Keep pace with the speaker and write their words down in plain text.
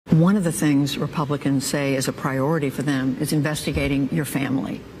One of the things Republicans say is a priority for them is investigating your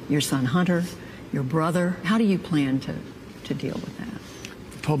family, your son Hunter, your brother. How do you plan to deal with that?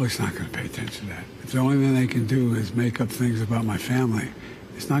 The public's not going to pay attention to that. If the only thing they can do is make up things about my family,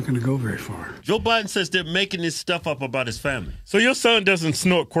 it's not going to go very far. Joe Biden says they're making this stuff up about his family. So your son doesn't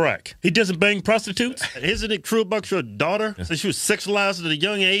snort crack. He doesn't bang prostitutes? Isn't it true about your daughter? So she was sexualized at a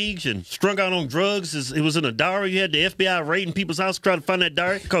young age and strung out on drugs. It was in a diary. You had the FBI raiding people's house trying to find that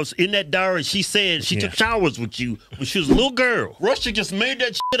diary. Because in that diary, she said she took showers with you when she was a little girl. Russia just made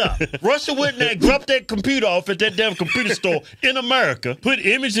that shit up. Russia went there, dropped that computer off at that damn computer store in America, put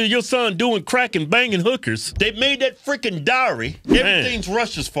images of your son doing crack and banging hookers. They made that freaking diary. Everything's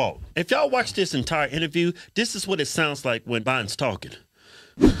Russia's fault. If y'all watch this entire interview, this is what it sounds like when Biden's talking.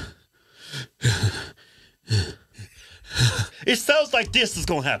 It sounds like this is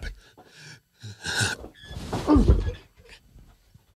going to happen.